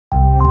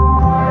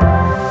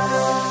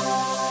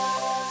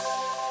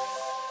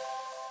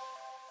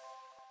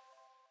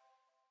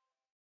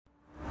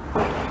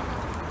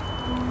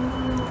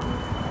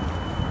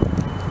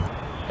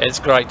it's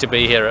great to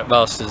be here at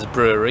Masters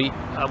Brewery.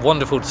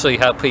 Wonderful to see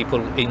how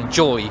people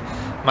enjoy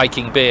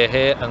making beer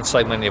here, and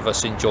so many of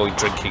us enjoy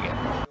drinking it.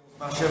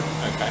 Okay.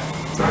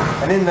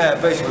 And in there,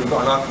 basically, we've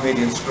got an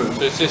Archimedean screw.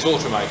 So is this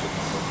automated?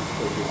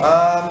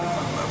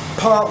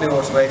 Partly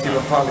automated,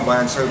 but partly by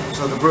hand. So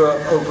the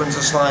brewer opens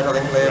a slide, I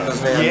think, Liam,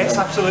 doesn't it? Yes,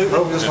 absolutely.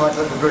 Opens a slide,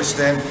 let the grist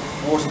in,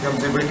 water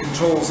comes in, but it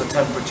controls the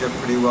temperature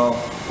pretty well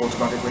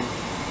automatically.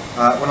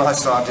 When I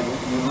started,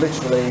 you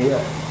literally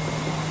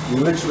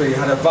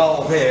had a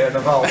valve here and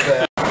a valve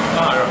there. So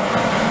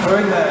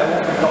in there,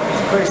 what we've got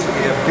is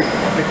basically a big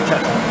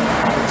kettle,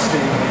 a big steam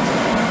heater.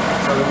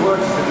 So the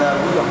works is in there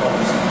with the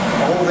hops. The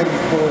whole thing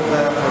is boiled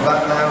there for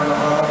about an hour and a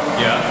half.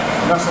 Yeah.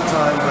 And that's the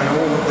time when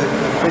all of the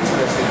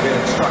bitterness is being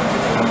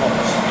extracted from the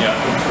hops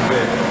into the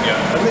beer.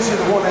 Yeah. And this is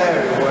the one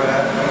area where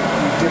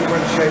you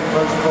differentiate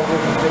most probably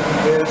from different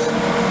beers,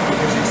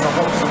 because it's the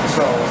hops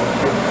themselves that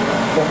give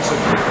lots of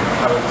different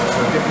characters,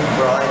 so different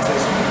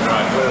varieties.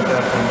 Right. Where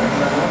they're from.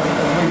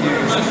 And we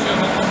use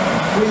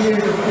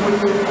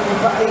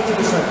about 80%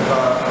 of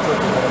our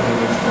total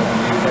volume is from the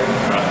UK.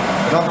 Right.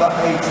 And of that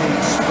 80,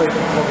 split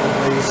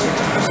probably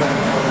 60%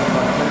 from the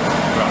United.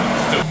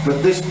 Right. But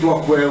this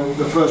block, where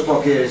the first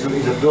block here is a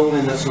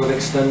building that's sort of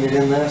extended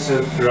in there.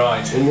 So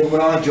Right. And then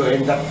when I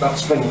joined, that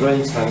spent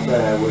grains tank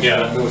there was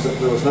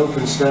there was an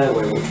open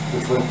stairway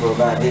which went from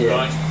about here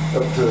up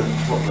to the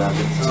top of that.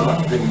 So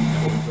that's been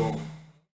installed.